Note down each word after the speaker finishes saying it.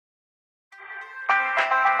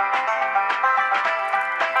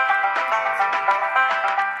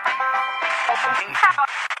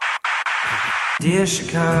Dear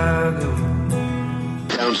Chicago.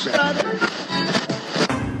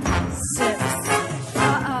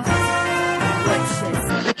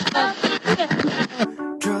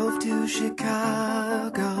 Drove to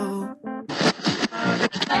Chicago.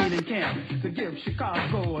 Training camp to give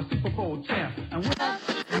Chicago a Super Bowl champ.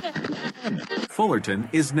 Fullerton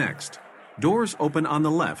is next. Doors open on the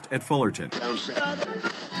left at Fullerton.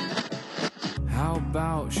 How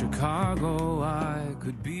about Chicago? I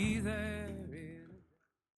could be there.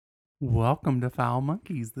 Welcome to Foul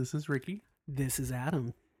Monkeys. This is Ricky. This is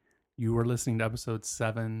Adam. You are listening to episode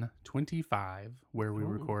 725, where we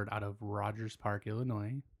record out of Rogers Park,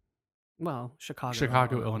 Illinois. Well,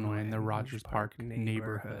 Chicago, Illinois, in the Rogers Park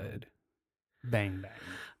neighborhood. Bang, bang.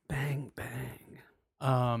 Bang,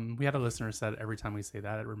 bang. We had a listener said every time we say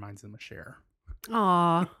that, it reminds them of Cher.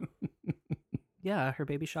 Aw. Yeah, her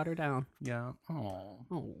baby shot her down. Yeah. Oh.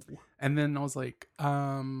 And then I was like,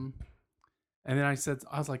 and then I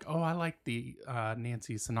was like, oh, I like the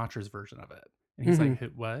Nancy Sinatra's version of it. And he's like,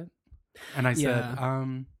 what? And I said,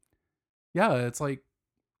 yeah, it's like,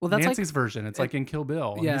 well, that's Nancy's version. It's like in Kill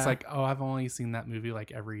Bill. And he's like, oh, I've only seen that movie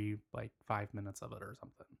like every 5 minutes of it or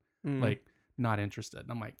something. Like, not interested. And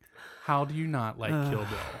I'm like, how do you not like Kill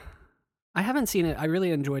Bill? I haven't seen it. I really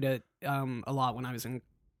enjoyed it a lot when I was in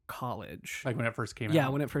college. Like when it first came out? Yeah,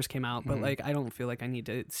 when it first came out. But like, I don't feel like I need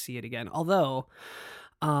to see it again. Although,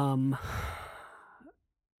 I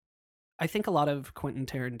think a lot of Quentin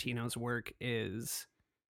Tarantino's work is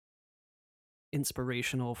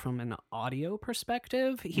inspirational from an audio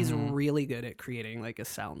perspective. He's really good at creating like a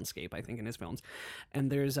soundscape, I think, in his films.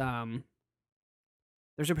 And there's a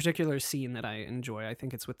particular scene that I enjoy. I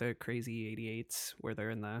think it's with the Crazy 88s where they're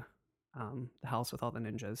in the house with all the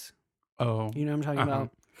ninjas. Oh, you know what I'm talking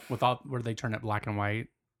about? Where they turn it black and white.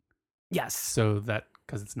 Yes. So that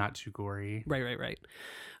because it's not too gory. Right.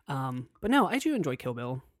 But no, I do enjoy Kill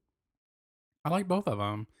Bill. I like both of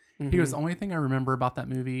them. Because the only thing I remember about that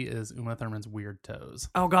movie is Uma Thurman's weird toes.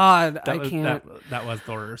 Oh God, I can't. That was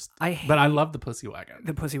the worst. But I love the Pussy Wagon.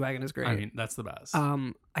 The Pussy Wagon is great. I mean, that's the best.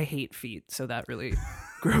 I hate feet, so that really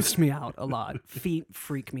grossed me out a lot. Feet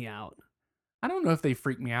freak me out. I don't know if they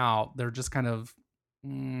freak me out. They're just kind of.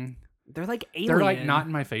 They're like alien. They're like not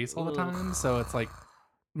in my face all the time, so it's like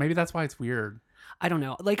maybe that's why it's weird. I don't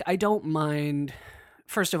know. Like I don't mind.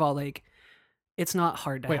 First of all, like it's not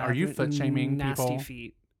hard to. Wait, have are you foot shaming nasty people?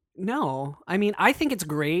 Feet? No, I mean I think it's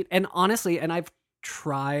great, and honestly, and I've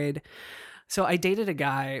tried. So I dated a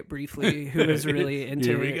guy briefly who was really into.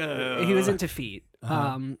 Here we go. He was into feet.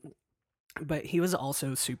 But he was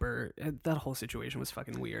also super. That whole situation was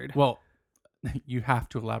fucking weird. Well, you have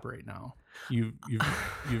to elaborate now. You've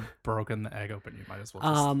broken the egg open. You might as well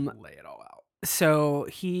just lay it all out. So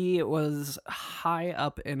he was high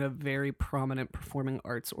up in a very prominent performing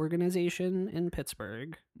arts organization in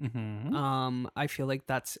Pittsburgh. I feel like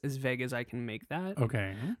that's as vague as I can make that.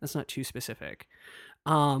 Okay. That's not too specific.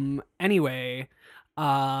 Anyway,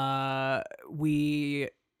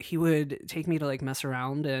 he would take me to like mess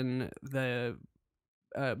around in the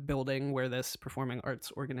building where this performing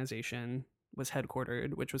arts organization was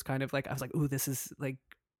headquartered, which was kind of like, I was like, ooh, this is like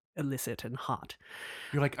illicit and hot.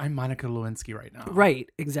 You're like, I'm Monica Lewinsky right now. Right,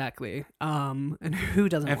 exactly. And who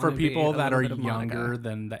doesn't And want for to people be that are younger younger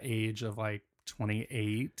than the age of like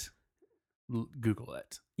 28, Google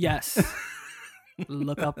it. Yes.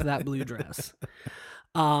 Look up that blue dress.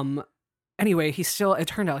 Anyway, it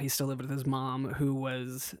turned out he still lived with his mom, who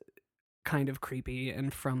was kind of creepy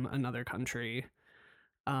and from another country.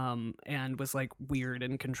 And was like weird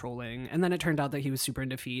and controlling. And then it turned out that he was super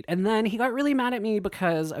into feet. And then he got really mad at me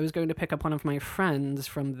because I was going to pick up one of my friends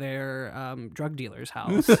from their drug dealer's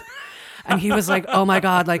house. And he was like, "Oh my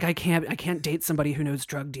God, like I can't date somebody who knows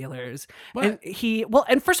drug dealers." What?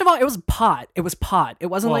 And first of all, it was pot. It was pot. It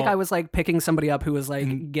wasn't like I was like picking somebody up who was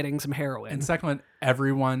like getting some heroin. And second one,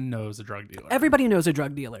 everyone knows a drug dealer. Everybody knows a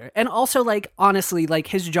drug dealer. And also, like, honestly, like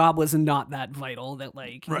his job was not that vital that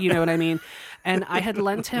like, you know what I mean? And I had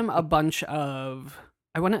lent him a bunch of,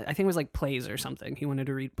 I think it was like plays or something. He wanted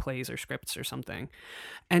to read plays or scripts or something.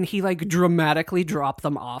 And he like dramatically dropped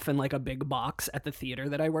them off in like a big box at the theater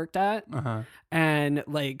that I worked at. And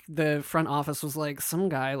like the front office was like, some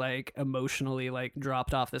guy like emotionally like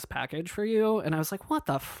dropped off this package for you. And I was like, what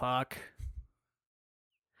the fuck?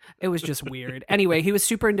 It was just weird. Anyway, he was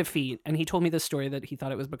super into feet, and he told me this story that he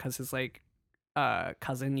thought it was because his like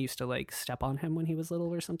cousin used to like step on him when he was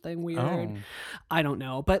little or something weird. Oh. I don't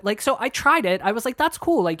know, but like, so I tried it. I was like, that's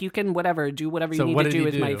cool. Like, you can do whatever you need to do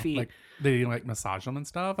with my feet. Like, did he like massage them and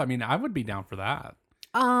stuff? I mean, I would be down for that.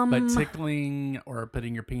 But tickling or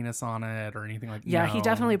putting your penis on it or anything like that. Yeah, he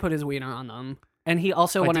definitely put his wiener on them. And he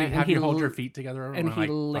also Like, when did he have you hold l- your feet together and when, he like,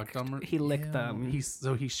 licked fucked them? he licked Ew. them.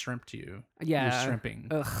 He shrimped you. Yeah. He was shrimping.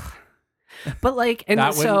 Ugh. But like, and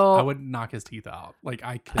That so I would knock his teeth out. Like,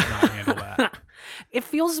 I could not handle that. it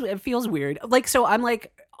feels weird. Like, so I'm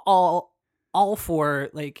like all for,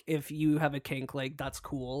 like, if you have a kink, like, that's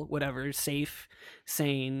cool, whatever, safe,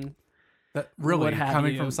 sane. That really What have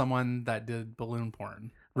coming you. from someone that did balloon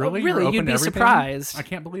porn. Oh, Really, You're really, open you'd to be everything? surprised. I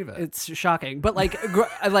can't believe it. It's shocking, but like,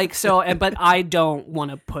 like so, and but I don't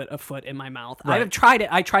want to put a foot in my mouth. Right. I've tried it.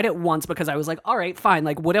 I tried it once because I was like, all right, fine.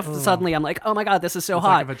 Like, what if suddenly I'm like, oh my god, this is so It's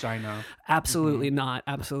hot? like a vagina. Absolutely not.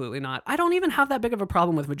 Absolutely not. I don't even have that big of a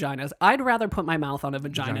problem with vaginas. I'd rather put my mouth on a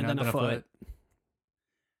vagina than a foot.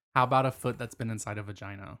 How about a foot that's been inside a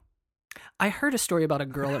vagina? I heard a story about a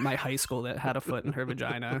girl at my high school that had a foot in her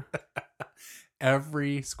vagina.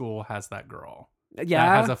 Every school has that girl. Yeah.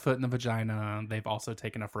 That has a foot in the vagina. They've also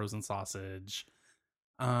taken a frozen sausage.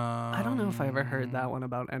 I don't know if I ever heard that one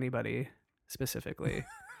about anybody specifically,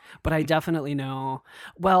 but I definitely know.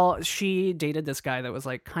 Well, she dated this guy that was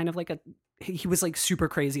like kind of like he was like super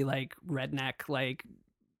crazy, like redneck, like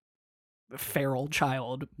feral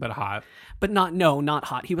child, But hot. but not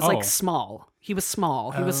hot. He was Oh. like small. He was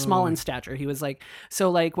small. He was small in stature. He was like,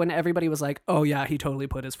 so like when everybody was like, oh yeah, he totally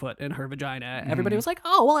put his foot in her vagina. Everybody was like,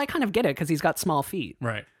 oh, well, I kind of get it because he's got small feet.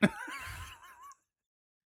 Right.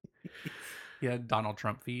 He had Donald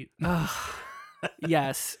Trump feet.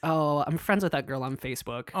 Yes. Oh, I'm friends with that girl on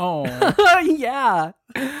Facebook. Oh. Yeah.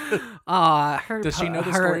 Her. Does she know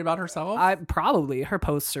the her- story about herself? Probably. Her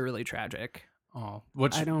posts are really tragic. Oh,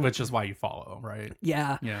 which is why you follow, right?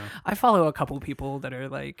 Yeah. Yeah. I follow a couple people that are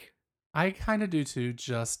like, I kind of do too,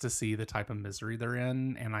 just to see the type of misery they're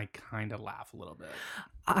in, and I kind of laugh a little bit.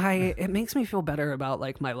 it makes me feel better about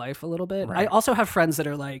like my life a little bit. I Right. also have friends that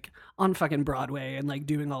are like on fucking Broadway and like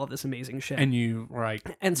doing all of this amazing shit. And you were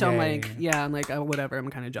like, And so I'm like, yay. yeah, I'm like, oh, whatever. I'm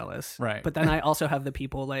kind of jealous. Right. But then I also have the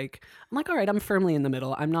people like, I'm like, all right, I'm firmly in the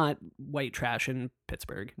middle. I'm not white trash in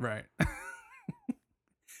Pittsburgh. Right.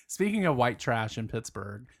 Speaking of white trash in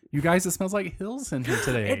Pittsburgh, you guys, it smells like Hills in here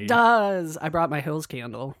today. It does. I brought my Hills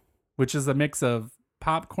candle. Which is a mix of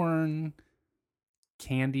popcorn,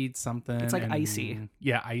 candied something. It's like and- icy.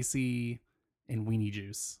 Yeah, icy and weenie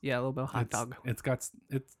juice. Yeah, a little bit of hot dog. It's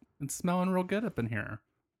smelling real good up in here.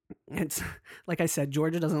 It's like I said,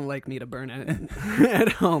 Georgia doesn't like me to burn it at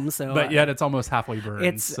home. So, But yet it's almost halfway burned.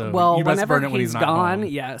 it's so well, you must whenever burn it when he's not gone, home.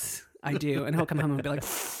 yes, I do, and he'll come home and be like, "It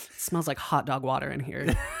smells like hot dog water in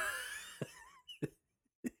here."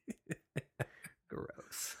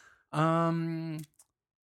 Gross.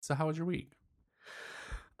 So how was your week?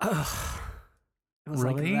 Ugh. It was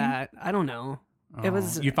Really? like that. I don't know. It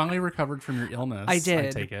was- You finally recovered from your illness. I I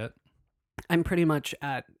did. take it. I'm pretty much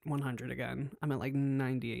at 100 again. I'm at like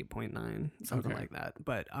 98.9, something Okay. like that.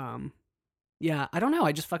 But yeah, I don't know.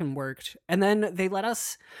 I just fucking worked, and then they let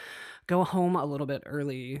us go home a little bit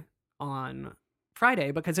early on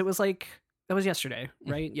Friday because it was like that was yesterday,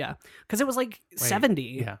 right? Yeah, because it was like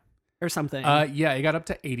 70 Yeah. or something. Yeah, it got up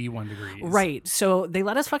to 81 degrees. Right. So they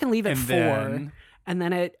let us fucking leave at And 4, then and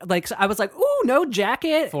then it like so I was like, ooh, no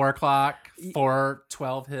jacket. 4 o'clock,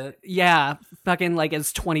 4:12 hit. Yeah, fucking like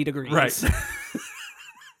it's 20 degrees. Right.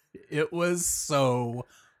 It was so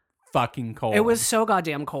fucking cold. It was so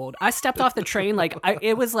goddamn cold. I stepped off the train like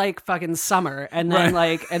it was like fucking summer, and then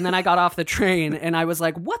and then I got off the train and I was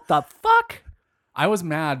like, "What the fuck?" I was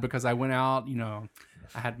mad because I went out.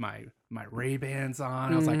 I had my Ray-Bans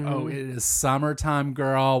on. I was like, "Oh, it is summertime,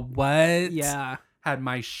 girl." What? Yeah. Had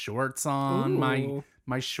my shorts on. Ooh.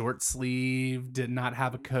 My short sleeve. Did not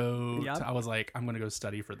have a coat. Yep. I was like, "I'm gonna go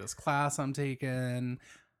study for this class I'm taking."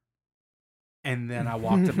 And then I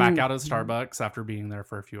walked back out of Starbucks after being there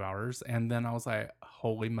for a few hours. And then I was like,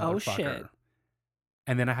 holy motherfucker. Shit.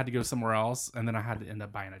 And then I had to go somewhere else. And then I had to end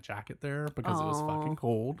up buying a jacket there because it was fucking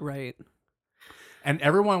cold. Right. And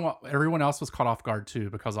everyone else was caught off guard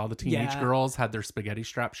too because all the teenage Yeah. girls had their spaghetti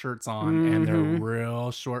strap shirts on and their Mhm.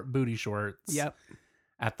 real short booty shorts Yep.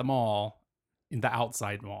 at the mall, in the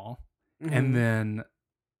outside mall. Mhm. And then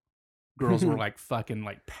girls were like fucking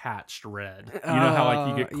like patched red. You know how like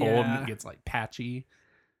you get cold and yeah. it gets like patchy?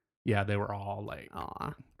 Yeah, they were all like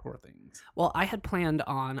Aw. poor things. Well, I had planned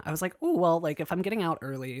on, I was like, oh, well, like if I'm getting out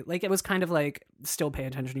early, like it was kind of like still pay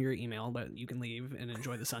attention to your email, but you can leave and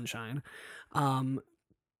enjoy the sunshine.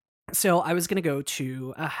 So I was going to go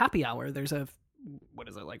to a happy hour. There's what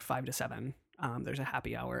is it, like 5 to 7? There's a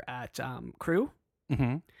happy hour at Crew,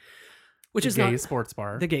 Mm-hmm. which is gay not sports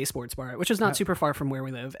bar. the gay sports bar, which is not super far from where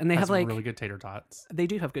we live. And they has have like, really good tater tots. they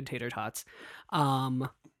do have good tater tots.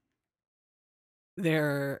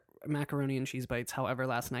 Their macaroni and cheese bites, however,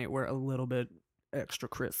 last night were a little bit extra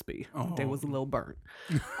crispy. Oh. They was a little burnt.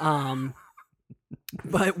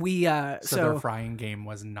 But we So their frying game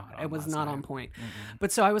was not on. it was last not night. on point. Mm-mm.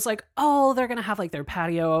 But so I was like, oh, they're gonna have like their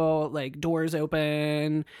patio like doors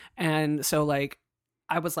open, and so like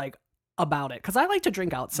I was like about it because I like to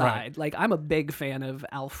drink outside. Like I'm a big fan of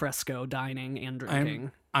al fresco dining and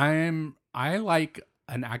drinking. I like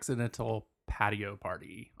an accidental patio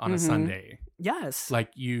party on a Sunday. Yes,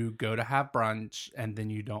 Like you go to have brunch and then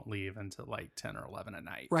you don't leave until like 10 or 11 at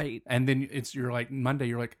night. right. And then you're like Monday,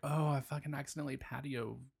 you're like, oh, I fucking accidentally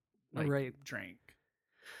patio Right. drank.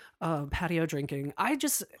 Patio drinking. I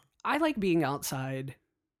like being outside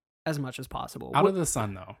as much as possible. Out of the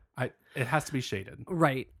sun though. It has to be shaded.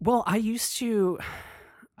 Right. Well, I used to.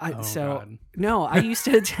 God. No, I used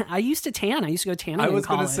to. I used to tan. I used to go tanning. I was in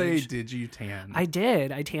gonna college. say, did you tan? I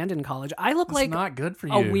did. I tanned in college. I look It's like not good for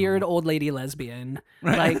you. a weird old lady lesbian.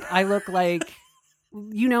 Like I look like,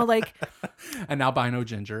 like an albino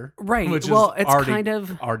ginger. right. Which Well, is it's already, kind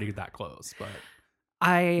of already that close, but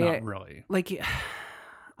I not really. like.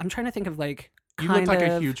 I'm trying to think of like. You kind look like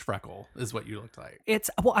a of- huge freckle, is what you looked like. It's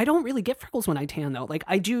well, I don't really get freckles when I tan though. Like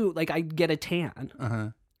I do, like I get a tan. Uh-huh.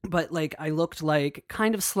 But like I looked like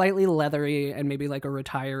kind of slightly leathery and maybe like a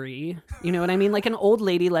retiree. You know what I mean? Like an old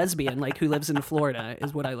lady lesbian, like who lives in Florida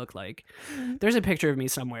is what I look like. There's a picture of me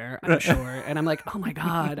somewhere, I'm sure. And I'm like, oh my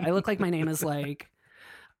God, I look like my name is like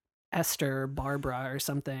Esther Barbara or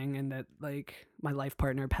something. And that like my life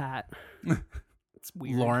partner, Pat. It's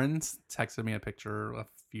weird. Lauren's texted me a picture a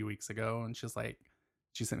few weeks ago and she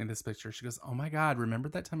sent me this picture. She goes, oh my God, remember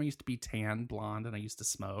that time I used to be tan, blonde, and I used to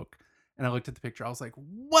smoke? And I looked at the picture. I was like,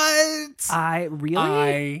 what? I really?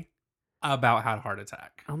 I about had a heart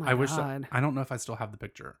attack. Oh my I wish God. I don't know if I still have the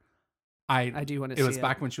picture. I do want to see It was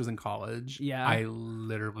back when she was in college. Yeah. I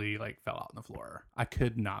literally like fell out on the floor. I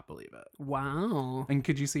could not believe it. Wow. And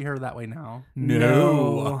could you see her that way now?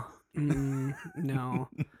 No. No.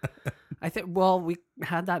 I think, well, we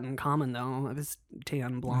had that in common though. I was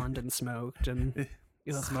tan, blonde, and smoked. And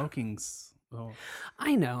ugh. Smoking's. Oh.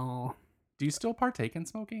 I know. Do you still partake in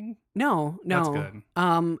smoking? No. That's good.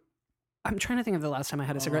 I'm trying to think of the last time I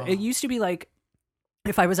had a cigarette. Oh. It used to be like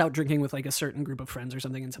if I was out drinking with like a certain group of friends or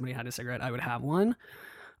something and somebody had a cigarette, I would have one.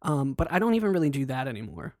 But I don't even really do that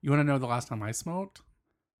anymore. You want to know the last time I smoked?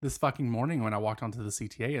 This fucking morning when I walked onto the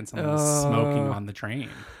CTA and someone was smoking on the train.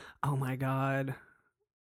 Oh my God.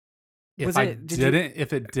 If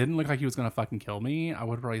if it didn't look like he was gonna fucking kill me, I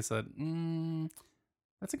would have probably said,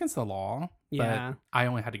 that's against the law. Yeah. But I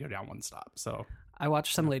only had to go down one stop, so I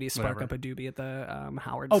watched some lady spark whatever. up a doobie at the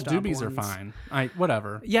Howard oh, stop doobies are once. fine.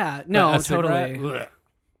 Whatever. Yeah, no, But a cigarette, totally. bleh.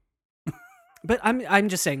 But I'm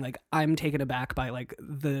just saying, like, I'm taken aback by like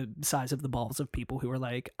the size of the balls of people who are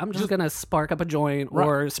like, I'm just gonna spark up a joint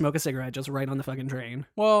or smoke a cigarette just right on the fucking train.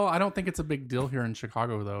 Well, I don't think it's a big deal here in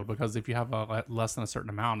Chicago though, because if you have less than a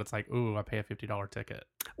certain amount, it's like, ooh, I pay a $50 ticket.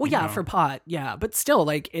 Well, You yeah, know? for pot, yeah, but still,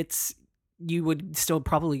 like, you would still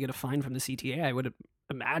probably get a fine from the CTA. I would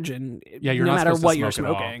imagine. Yeah, you're no not matter supposed to what you're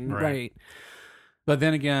smoke at all. smoking, Right. right? But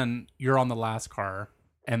then again, you're on the last car,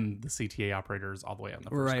 and the CTA operator's all the way on the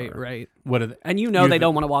first Right, car. right. What are they? And you know they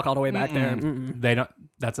don't want to walk all the way back there. Mm-mm. They don't.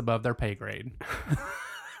 That's above their pay grade.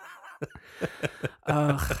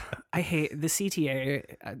 Ugh, I hate the CTA.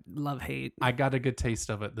 I love hate. I got a good taste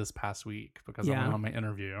of it this past week because I Yeah. went on my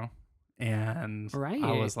interview, and Right.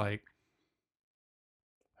 I was like,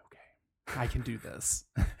 okay, I can do this.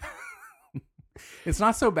 It's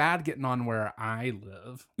not so bad getting on where I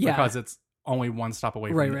live because it's only one stop away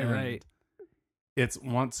from Right, the right, end. right. It's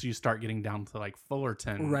once you start getting down to like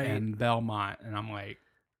Fullerton Right. and Belmont, and I'm like,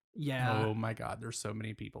 Yeah. oh my God, there's so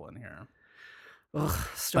many people in here. Ugh,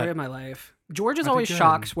 story But- of my life. George is I did always good.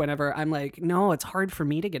 shocked whenever I'm like, no, it's hard for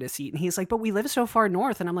me to get a seat. And he's like, but we live so far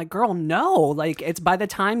north. And I'm like, girl, no. Like, it's by the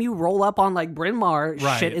time you roll up on like Bryn Mawr,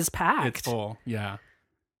 Right. shit is packed. It's full. Yeah.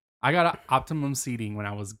 I got optimum seating when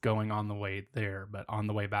I was going on the way there, but on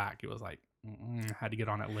the way back, it was like, had to get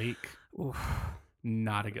on at Lake. Oof.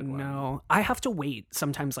 Not a good one. No, I have to wait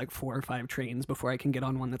sometimes like 4 or 5 trains before I can get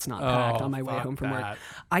on one that's not packed on my way fuck home from work.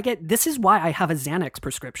 that. This is why I have a Xanax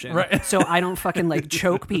prescription, Right. so I don't fucking like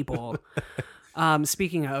choke people.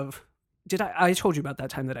 Speaking of, I told you about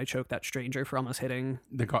that time that I choked that stranger for almost hitting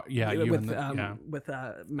The car, yeah, you with and the, yeah. with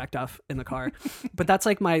Macduff in the car. But that's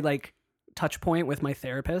like my like touch point with my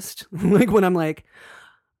therapist. Like when I'm like,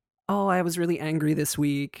 oh, I was really angry this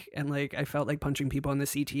week and like I felt like punching people on the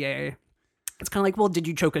CTA. It's kind of like, well, did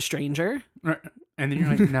you choke a stranger? Right. And then you're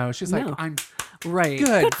like, no. She's like, No. I'm. Right.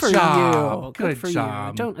 Good for job. you. Good for you.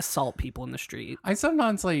 job. Don't assault people in the street. I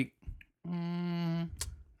sometimes like. I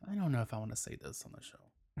don't know if I want to say this on the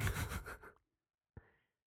show.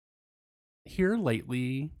 here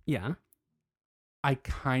lately, Yeah. I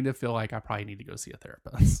kind of feel like I probably need to go see a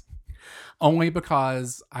therapist. Only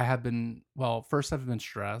because I have been, well, first I've been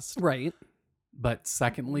stressed. Right. But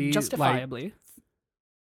secondly, Justifiably.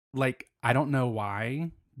 like I don't know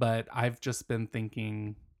why, but I've just been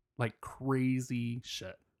thinking like crazy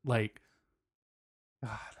shit. Like,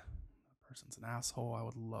 God, that person's an asshole. I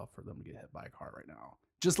would love for them to get hit by a car right now.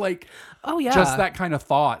 Just like, Oh yeah. just that kind of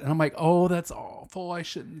thought. And I'm like, oh, that's awful. I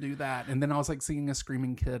shouldn't do that. And then I was like seeing a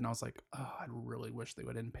screaming kid and I was like, oh, I really wish they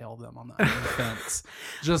would impale them on that fence.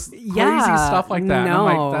 Just crazy stuff like that. And I'm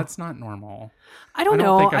like, that's not normal. I don't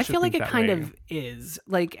know. think I I should feel like think it that kind way. of is.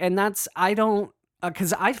 Like, and that's, I don't,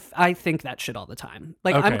 because I think that shit all the time.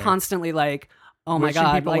 Like, I'm Okay. constantly like, oh my Wishing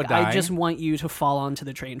God, people like, would I die? just want you to fall onto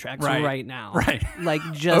the train tracks right now. Right. Like,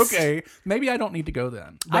 just. Okay. Maybe I don't need to go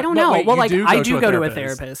then. I don't But know. wait, Well, you like, I do go to a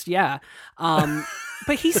therapist. therapist. Yeah.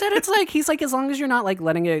 But he said it's like, he's like, as long as you're not like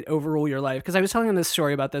letting it overrule your life. Because I was telling him this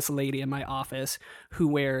story about this lady in my office who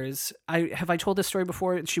wears, have I told this story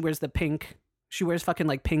before? She wears fucking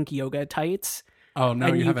like pink yoga tights. Oh, no,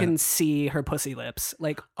 and you haven't. can see her pussy lips,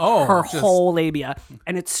 like Oh, her just- whole labia.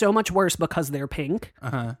 And it's so much worse because they're pink.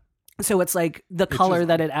 Uh-huh. So it's like the color just,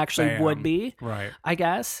 that it actually bam. would be, Right. I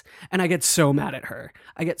guess. And I get so mad at her.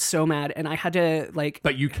 I get so mad. And I had to like,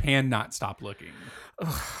 But you cannot stop looking.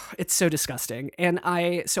 it's so disgusting. And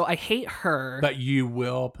so I hate her. But you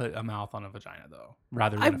will put a mouth on a vagina, though,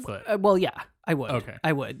 rather than a foot. Well, yeah, I would. Okay.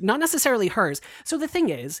 I would. Not necessarily hers. So the thing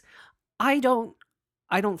is, I don't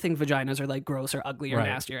think vaginas are like gross or ugly or Right.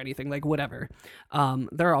 nasty or anything. Like whatever.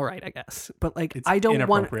 They're all right, I guess. But like, It's I don't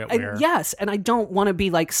want. inappropriate wear. Yes, and I don't want to be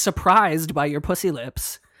like surprised by your pussy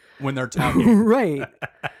lips. When they're talking. Right.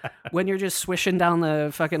 When you're just swishing down the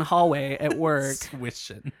fucking hallway at work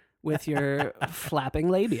Swishing. with your flapping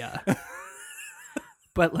labia.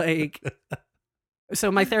 But like,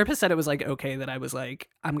 so my therapist said it was like okay that I was like,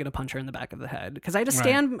 I'm gonna punch her in the back of the head because I had to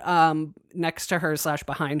stand next to her /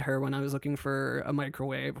 behind her when I was looking for a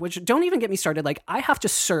microwave. Which don't even get me started. Like I have to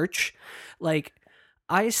search, like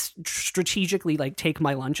I strategically like take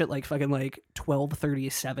my lunch at like fucking like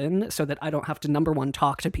 12:37 so that I don't have to number one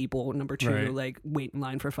talk to people, number two Right. like wait in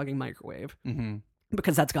line for a fucking microwave Mm-hmm.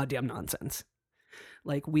 because that's goddamn nonsense.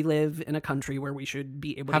 Like we live in a country where we should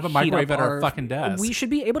be able Have to a heat microwave up at our fucking desk. We should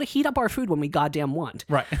be able to heat up our food when we goddamn want.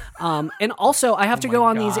 Right. And also I have to Oh go my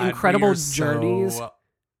on these God, incredible we are journeys.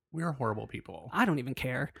 We're horrible people. I don't even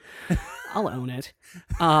care. I'll own it.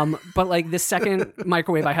 But like the second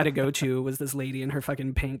microwave I had to go to was this lady in her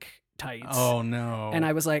fucking pink tights. Oh, no. And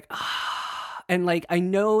I was like, and like I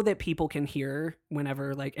know that people can hear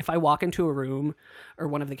whenever like if I walk into a room or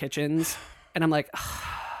one of the kitchens and I'm like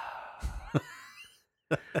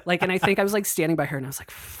like, and I think I was like standing by her and I was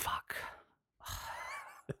like, fuck.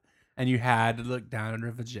 And you had to look down at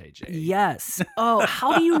her vajayjay. Yes. Oh,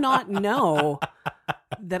 how do you not know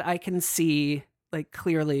that I can see like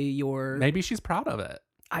clearly your Maybe she's proud of it.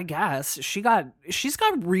 I guess she's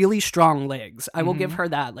got really strong legs. I will give her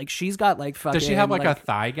that. Like she's got like fucking. Does she have like a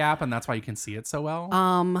thigh gap and that's why you can see it so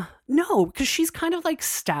well? No, because she's kind of like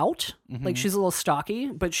stout. Mm-hmm. Like she's a little stocky,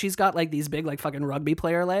 but she's got like these big like fucking rugby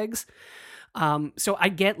player legs. So I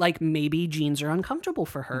get like maybe jeans are uncomfortable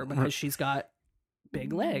for her because she's got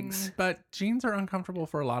big legs. But jeans are uncomfortable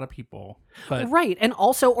for a lot of people. But Right. And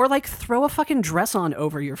also, or like throw a fucking dress on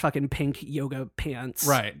over your fucking pink yoga pants.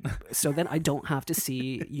 right. So that I don't have to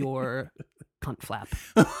see your cunt flap.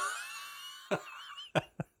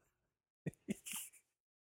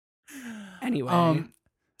 Anyway.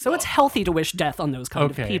 So it's healthy to wish death on those kind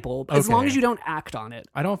of Okay, people, as long okay. as you don't act on it.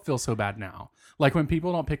 I don't feel so bad now. Like when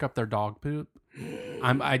people don't pick up their dog poop,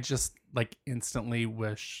 I just like instantly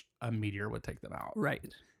wish a meteor would take them out. Right.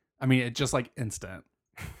 I mean, it's just like instant.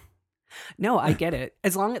 No, I get it.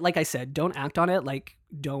 As long as, like I said, don't act on it. Like,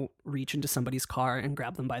 don't reach into somebody's car and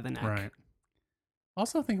grab them by the neck. Right.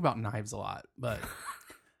 Also think about knives a lot, but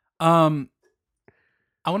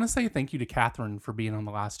I want to say thank you to Catherine for being on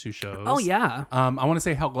the last two shows. Oh, yeah. I want to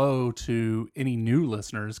say hello to any new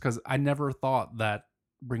listeners because I never thought that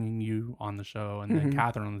bringing you on the show and then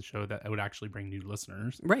Catherine on the show that it would actually bring new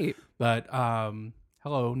listeners. Right. But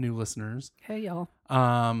hello, new listeners. Hey, y'all.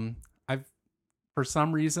 I've for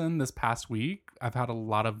some reason this past week I've had a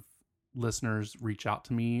lot of listeners reach out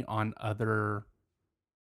to me on other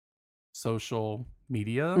social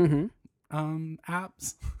media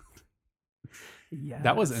apps. Yes.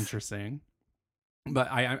 That was interesting.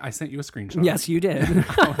 But I sent you a screenshot. Yes, you did.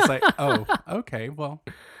 I was like, oh, okay, well,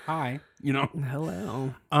 hi. You know.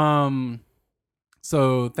 Hello.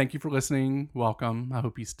 So thank you for listening. Welcome. I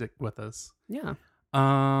hope you stick with us. Yeah.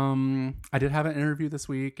 I did have an interview this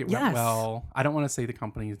week. It went Yes. well. I don't want to say the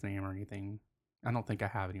company's name or anything. I don't think I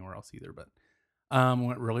have anywhere else either, but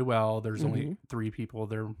went really well. There's only 3 people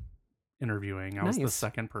they're interviewing. I was the Nice.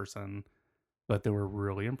 second person, but they were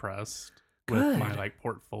really impressed Good. with my like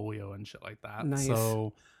portfolio and shit like that. Nice.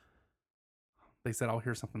 So they said I'll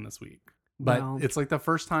hear something this week. But Wow. it's like the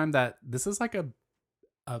first time that this is like a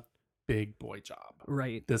big boy job.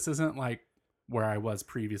 Right. This isn't like where I was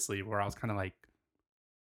previously, where I was kind of like,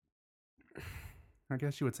 I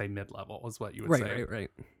guess you would say mid-level is what you would say. Right.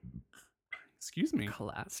 Excuse me.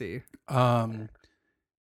 Classy. Whoa,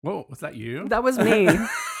 was that you? That was me.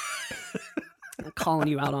 Calling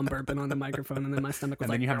you out on burping on the microphone, and then my stomach was And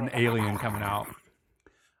like, then you have an alien coming out.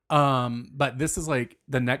 But this is like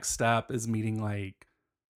the next step is meeting like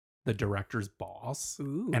the director's boss.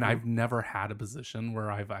 ooh. And I've never had a position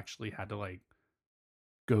where I've actually had to like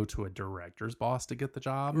go to a director's boss to get the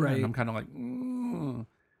job. Right. And I'm kind of like,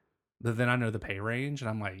 But then I know the pay range and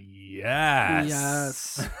I'm like,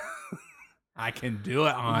 yes. I can do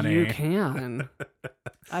it, honey. You can.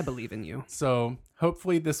 I believe in you. So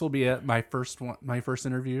hopefully this will be it. My first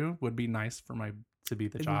interview would be nice for to be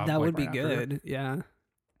the job. That like, would be right after. good. Yeah.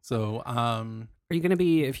 So Are you gonna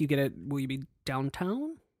be, if you get it, will you be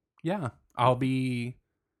downtown? yeah, I'll be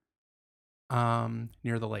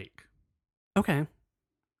near the lake. Okay.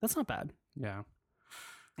 That's not bad. Yeah.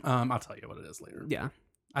 I'll tell you what it is later. Yeah.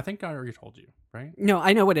 I think I already told you, right? No,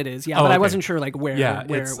 I know what it is. Yeah, Oh, but I okay. wasn't sure like where Yeah,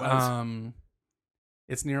 where it's it was.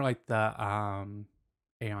 it's near like the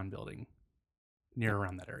Aeon building, near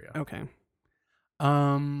around that area. Okay.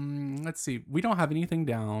 Let's see. We don't have anything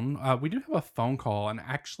down. We do have a phone call, and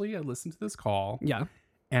actually I listened to this call Yeah.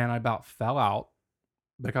 and I about fell out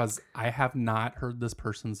because I have not heard this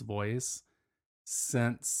person's voice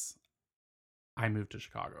since I moved to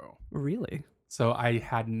Chicago. Really? So I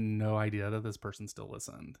had no idea that this person still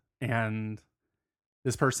listened. And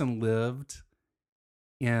this person lived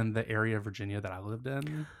in the area of Virginia that I lived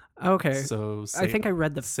in. Okay. So I think I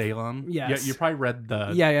read the Salem. Yes. Yeah, you probably read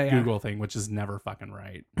the Yeah. Google thing, which is never fucking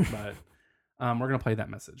right. But we're going to play that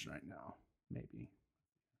message right now. Maybe.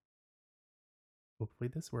 Hopefully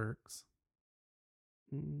this works.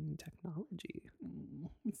 Technology.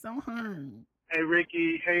 It's so hard. Hey,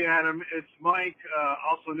 Ricky. Hey, Adam. It's Mike,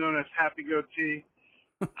 also known as Happy Goatee.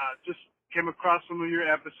 Just came across some of your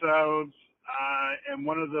episodes, and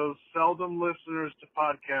one of those seldom listeners to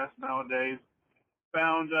podcasts nowadays.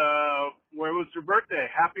 Found where was your birthday?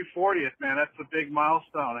 Happy 40th, man. That's a big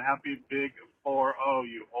milestone. A happy big 4-0,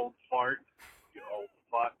 you old fart. You old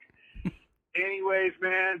fuck. Anyways,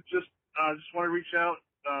 man, just want to reach out.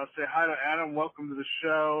 Say hi to Adam. Welcome to the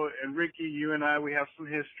show. And Ricky, you and I, we have some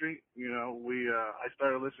history. You know, I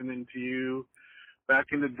started listening to you back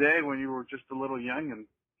in the day when you were just a little young,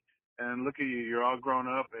 and look at you. You're all grown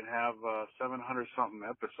up and have 700 something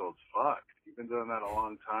episodes. Fuck, you've been doing that a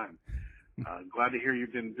long time. Glad to hear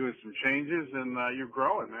you've been doing some changes and you're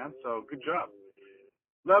growing, man. So good job.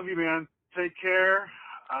 Love you, man. Take care.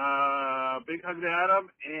 Big hug to Adam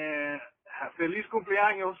and feliz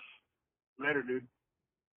cumpleaños. Later, dude.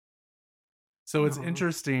 So it's Aw.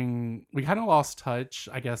 interesting. We kind of lost touch,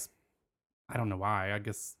 I guess. I don't know why. I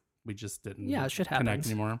guess we just didn't Yeah, shit connect happens.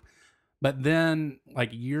 anymore. But then,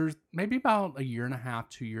 like maybe about a year and a half,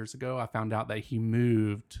 2 years ago, I found out that he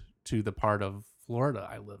moved to the part of Florida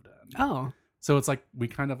I lived in. Oh. So it's like we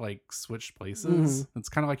kind of like switched places. It's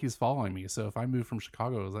kind of like he's following me. So if I move from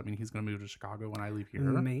Chicago, does that mean he's going to move to Chicago when I leave here?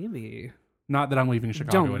 Maybe. Not that I'm leaving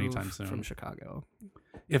Chicago Don't anytime move soon. from Chicago.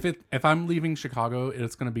 If I'm leaving Chicago,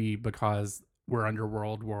 it's going to be because we're under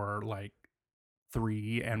World War like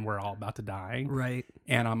 3 and we're all about to die, Right.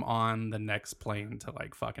 and I'm on the next plane to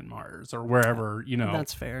like fucking Mars or wherever, you know.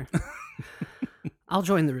 That's fair. I'll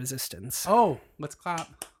join the resistance. Oh, let's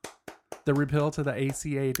clap. The repeal to the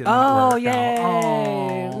ACA didn't Oh, work yay.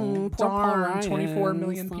 out. Oh, Poor Paul darn. 24 Ryan.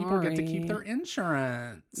 million people get to keep Sorry. their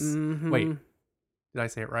insurance. Mhm. Wait, did I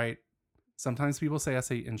say it right? Sometimes people say I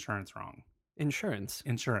say insurance wrong. Insurance.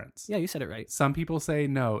 Insurance. Yeah, you said it right. Some people say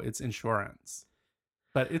no, it's insurance.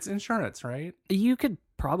 But it's insurance, right? You could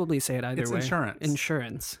probably say it either It's way. insurance.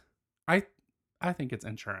 Insurance. I think it's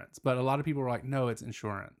insurance, but a lot of people are like, no, it's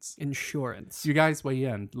insurance. Insurance. You guys weigh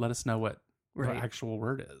in. Let us know what the Right. actual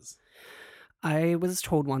word is. I was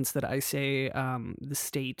told once that I say the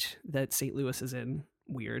state that St. Louis is in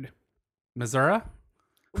weird. Missouri?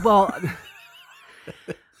 Well,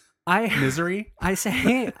 Misery?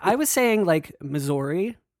 I was saying like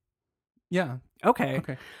Missouri. Yeah. Okay.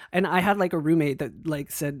 Okay. And I had like a roommate that like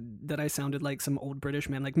said that I sounded like some old British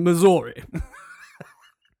man, like Missouri.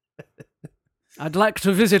 I'd like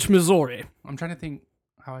to visit Missouri. I'm trying to think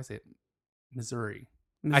how I say it. Missouri.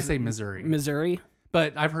 I say Missouri. Missouri.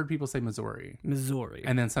 But I've heard people say Missouri. Missouri.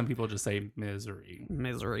 And then some people just say Missouri.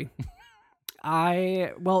 Missouri.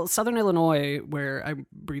 Southern Illinois, where I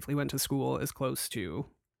briefly went to school, is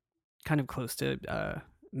kind of close to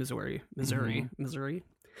Missouri. Missouri.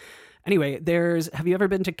 Anyway, have you ever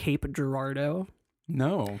been to Cape Girardeau?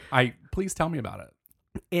 No. Please tell me about it.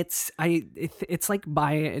 It's like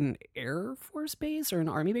by an Air Force base or an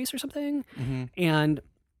Army base or something. Mm-hmm. And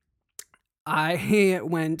I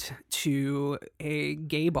went to a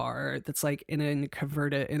gay bar that's like in a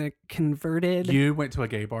converted. You went to a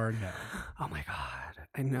gay bar? No. Oh my God.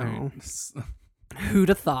 I know. Who'd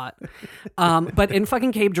have thought? But in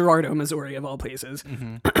fucking Cape Girardeau, Missouri, of all places.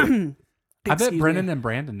 Mm-hmm. I bet Excuse Brennan me. and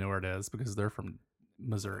Brandon know where it is because they're from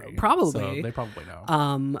Missouri. Probably. So they probably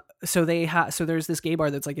know. So there's this gay bar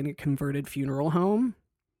that's like in a converted funeral home.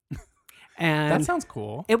 And That sounds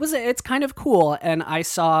cool. it's kind of cool. And I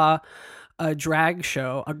saw a drag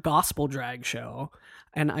show, a gospel drag show,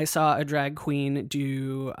 and I saw a drag queen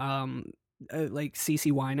do like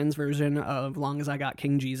CeCe Winans version of Long as I Got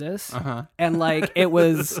King Jesus. Uh-huh. And like it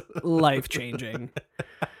was life-changing.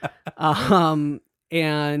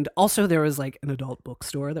 And also there was like an adult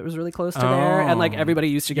bookstore that was really close to there, and like everybody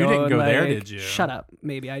used to go. You didn't go and, there, like, did you? Shut up.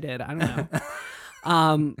 Maybe I did. I don't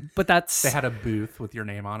know. But that's They had a booth with your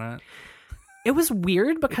name on it. it was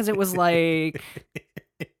weird because it was like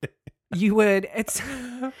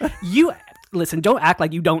listen, don't act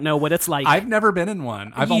like you don't know what it's like. I've never been in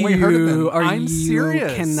one. I've only heard of them. I'm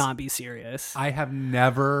serious. You cannot be serious. I have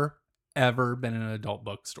never ever been in an adult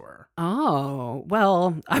bookstore. Oh,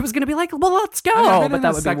 well, I was going to be like, well, let's go. I've been but in that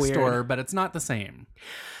a would sex be weird. store, but it's not the same.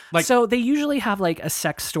 Like, so they usually have like a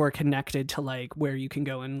sex store connected to like where you can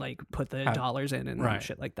go and like put the dollars in and right.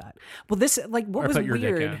 shit like that. Well, this like what or was put your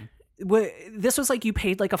dick weird. in. This was like you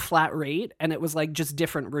paid like a flat rate, and it was like just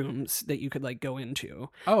different rooms that you could like go into.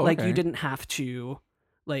 Oh, like okay. you didn't have to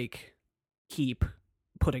like keep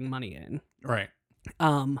putting money in. Right.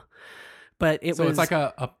 But it So was it's like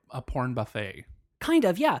a porn buffet. kind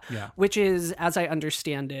of, yeah. Yeah. Which is, as I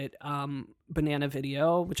understand it, Banana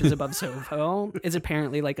Video, which is above Soho, is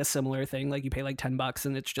apparently like a similar thing. Like you pay like $10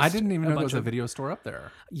 and it's just I didn't even know there bunch was a of- video store up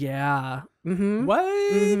there. Yeah. Mm-hmm. What?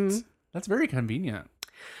 Mhm. That's very convenient.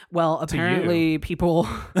 Well, apparently people.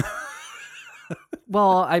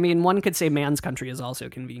 Well, I mean, one could say Man's Country is also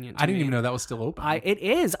convenient. To I didn't me. even know that was still open. It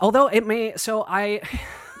is, although it may. So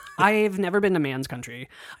I've never been to Man's Country.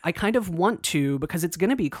 I kind of want to because it's going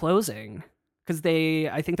to be closing because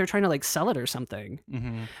I think they're trying to like sell it or something.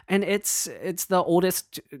 Mm-hmm. And it's the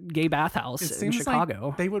oldest gay bathhouse It in seems Chicago.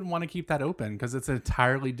 like they would want to keep that open because it's an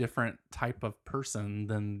entirely different type of person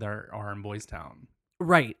than there are in Boys Town.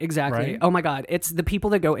 Right, exactly. Right? Oh my God, it's the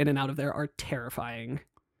people that go in and out of there are terrifying.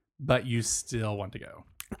 But you still want to go.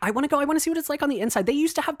 I want to go. I want to see what it's like on the inside. They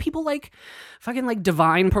used to have people like fucking like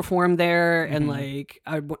Divine perform there and like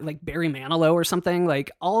Barry Manilow or something.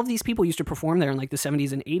 Like all of these people used to perform there in like the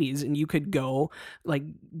 70s and 80s, and you could go like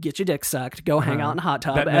get your dick sucked, go hang out in a hot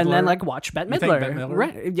tub, Bette and then Midler? like watch Bette You think Midler. Bette Midler?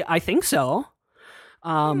 Right? Yeah, I think so.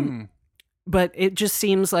 But it just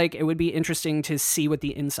seems like it would be interesting to see what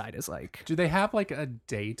the inside is like. Do they have like a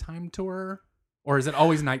daytime tour? Or is it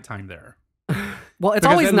always nighttime there? Well, it's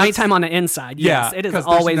Because always it looks- nighttime on the inside. Yes, Yeah, it is 'cause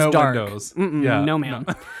there's always no dark. windows. No, Yeah,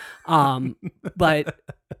 ma'am. But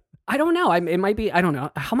I don't know. It might be. I don't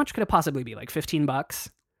know. How much could it possibly be? Like $15?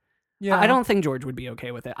 Yeah. I don't think George would be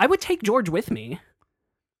okay with it. I would take George with me.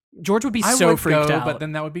 George would be I so would freaked go, out. but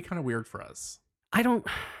then that would be kind of weird for us. I don't.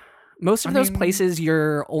 Most of I those mean- places,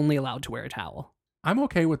 you're only allowed to wear a towel. I'm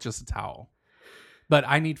okay with just a towel. But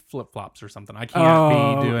I need flip-flops or something. I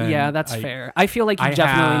can't be doing... yeah, that's like, fair. I feel like you I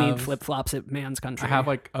definitely need have- flip flops at Man's Country. I have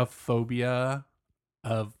like a phobia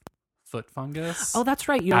of foot fungus. Oh, that's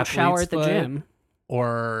right. You don't shower at athlete's the foot. gym.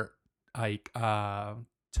 Or like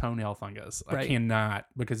toenail fungus. I Right. cannot,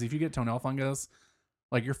 because if you get toenail fungus,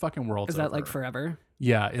 like your fucking world's Is that like over. forever?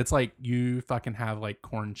 Yeah, it's like you fucking have like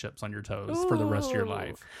corn chips on your toes for the rest of your Ooh.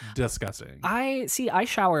 life. Disgusting. I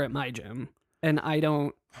shower at my gym, and I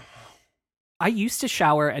don't. I used to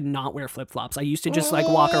shower and not wear flip flops. I used to just like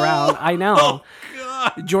walk around. I know.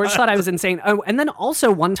 George thought I was insane. Oh, and then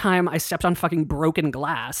also one time I stepped on fucking broken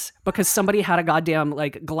glass because somebody had a goddamn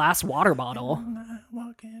like glass water bottle.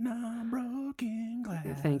 Walking on broken glass.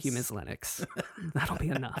 Thank you, Ms. Lennox. That'll be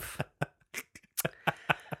enough.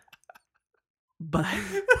 But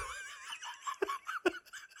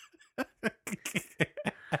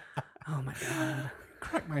oh my God.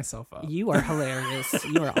 Crack myself up. You are hilarious.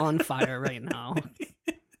 You are on fire right now.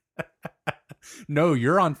 No,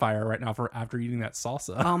 you're on fire right now for after eating that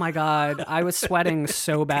salsa. Oh my God. I was sweating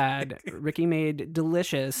so bad. Ricky made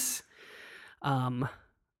delicious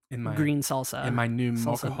In my green salsa. in my new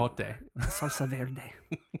salsa- mocajote. salsa verde.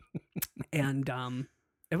 And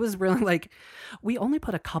it was really like, we only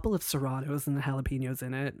put a couple of serranos and the jalapenos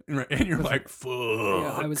in it. And you're like, fuck.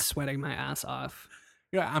 Yeah, I was sweating my ass off.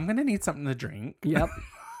 Yeah, I'm gonna need something to drink. Yep.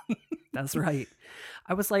 That's right.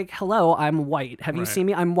 I was like, hello, I'm white. Have you Right. seen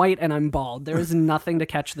me? I'm white and I'm bald. There is nothing to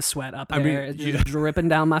catch the sweat up there. I mean, It's just dripping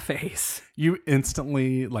down my face. You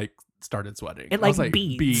instantly like started sweating. It I was like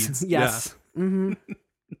beads. Yes. Mm-hmm.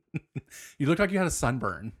 You look like you had a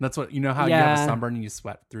sunburn. That's what, you know how you have Yeah. a sunburn and you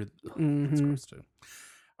sweat through. It's Mhm. gross too.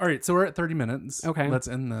 All right, so we're at 30 minutes. Okay. Let's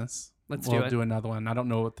end this. Let's we'll do it. do another one. I don't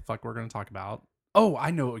know what the fuck we're going to talk about. Oh,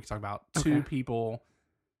 I know what we can talk about. Okay. 2 people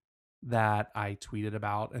that I tweeted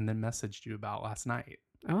about and then messaged you about last night.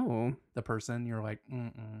 Oh. The person, you're like,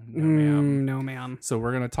 no, ma'am. No, ma'am. So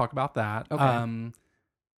we're going to talk about that. Okay.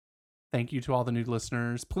 Thank you to all the new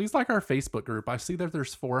listeners. Please like our Facebook group. I see that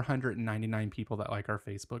there's 499 people that like our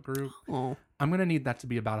Facebook group. Oh. I'm going to need that to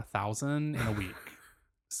be about 1,000 in a week.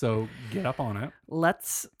 So get up on it.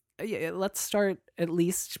 Let's start at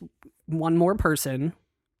least one more person.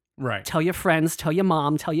 Right. Tell your friends, tell your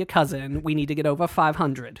mom, tell your cousin. We need to get over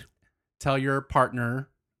 500, Tell your partner.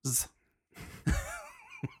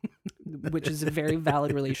 which is a very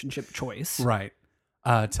valid relationship choice. Right.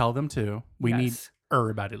 Tell them too. We need Yes.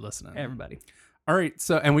 everybody listening. Everybody. All right.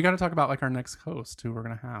 So, and we got to talk about like our next host who we're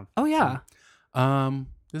going to have. Oh, yeah. So,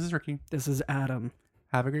 this is Ricky. This is Adam.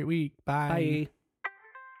 Have a great week. Bye.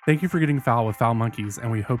 Thank you for getting foul with Foul Monkeys, and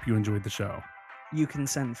we hope you enjoyed the show. You can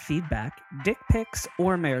send feedback, dick pics,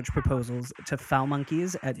 or marriage proposals to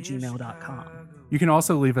foulmonkeys@gmail.com. You can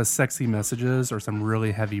also leave us sexy messages or some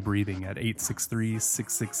really heavy breathing at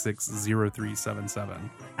 863-666-0377.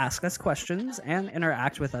 Ask us questions and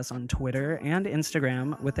interact with us on Twitter and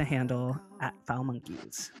Instagram with the handle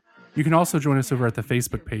 @foulmonkeys. You can also join us over at the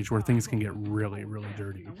Facebook page where things can get really, really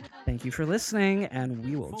dirty. Thank you for listening, and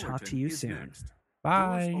we will talk Fullerton to you is soon. next.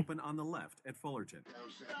 Bye. Doors open on the left at Fullerton.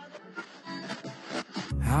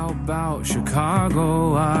 How about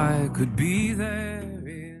Chicago? I could be there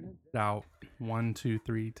in Out. 1, 2,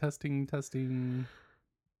 3. Testing.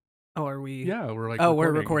 Oh, are we? Yeah, we're like. Oh,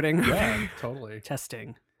 we're recording. Yeah, totally.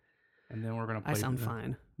 Testing. And then we're gonna play. I sound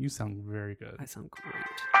fine. You sound very good. I sound great. Ooh,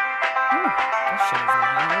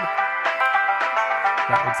 that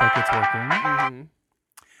That looks like it's working. shit is loud.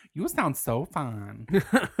 You sound so fine.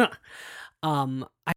 I